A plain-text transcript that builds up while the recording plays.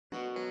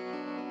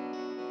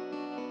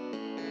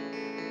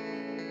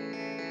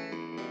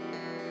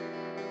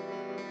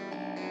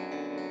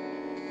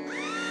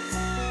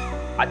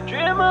I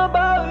dream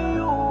about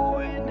you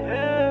in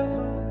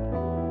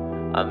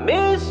heaven. I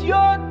miss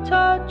your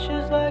touch,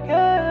 it's like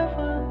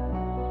heaven.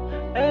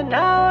 And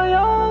now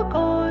you're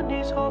gone,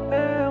 it's so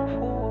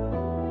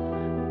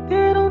painful.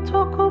 They don't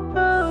talk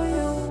about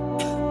you.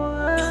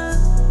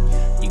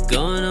 You're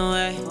going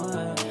away,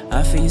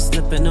 I feel you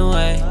slipping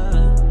away.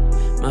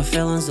 My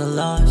feelings are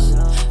lost.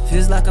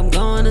 Feels like I'm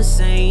going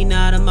insane,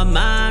 out of my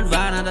mind,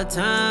 right out of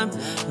time.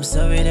 I'm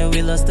sorry that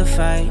we lost the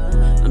fight.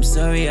 I'm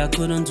sorry I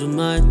couldn't do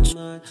much.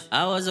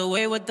 I was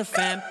away with the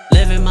fam,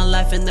 living my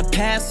life in the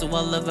past, so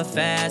I love it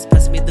fast.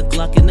 Pass me the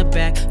Glock in the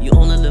back. You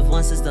only live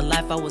once, it's the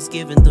life I was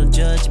given. Don't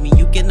judge me,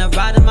 you get a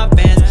ride in my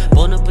bands.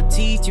 Bon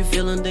appetit, you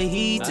feeling the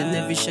heat, and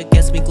every shot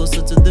gets me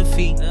closer to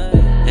defeat.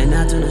 And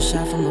I do not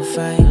shy from a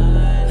fight.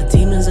 The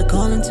demons are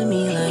calling to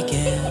me like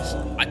yes.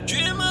 I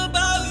dream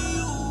about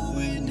you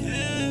in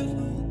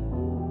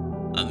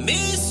heaven. I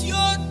miss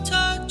your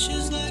touch,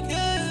 it's like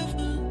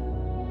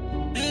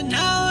heaven. And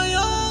now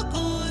you're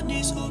gone,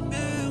 it's so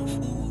painful.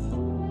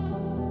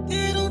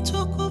 They don't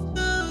talk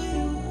about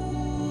you.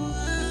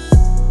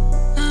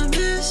 I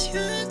miss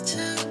your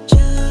touch.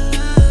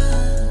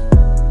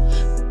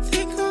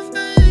 Think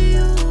about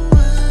you.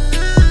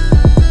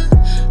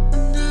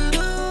 I'm not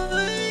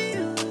over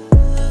you.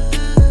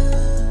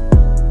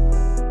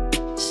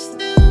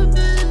 Still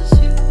miss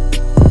you.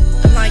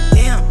 I'm like,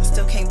 damn, I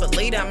still can't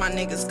believe that my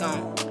niggas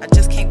gone. I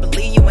just can't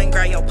believe you ain't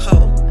grab your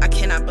pole. I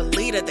cannot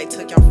believe that they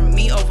took y'all from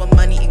me over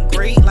money and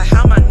greed. Like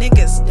how my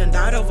niggas done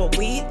died over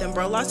weed. Then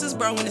bro lost his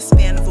bro in the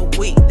span of a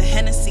week. The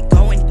Hennessy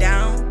going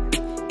down.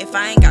 If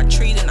I ain't got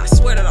treated, I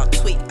swear that I'll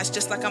tweak. It's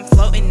just like I'm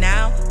floating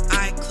now.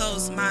 I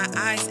close my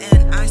eyes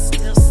and I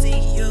still see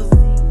you.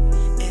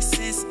 And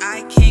since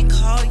I can't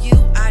call you,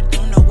 I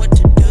don't know what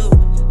to do.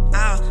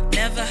 I'll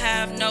never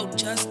have no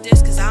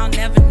justice, cause I'll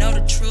never know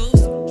the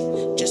truth.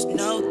 Just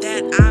know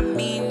that I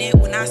mean it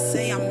when I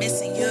say I'm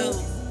missing you.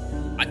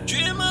 I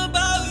dream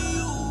about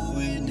you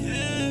in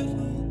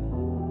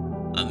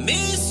heaven. I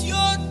miss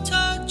your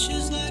touch,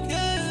 it's like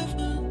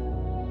heaven.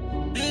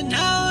 And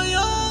now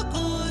you're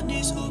gone,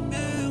 it's so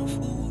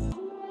painful.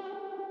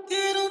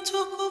 They don't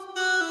talk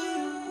about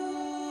you.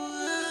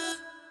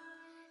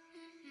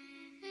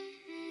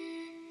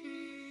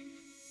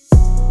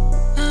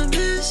 I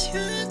miss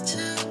your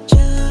touch.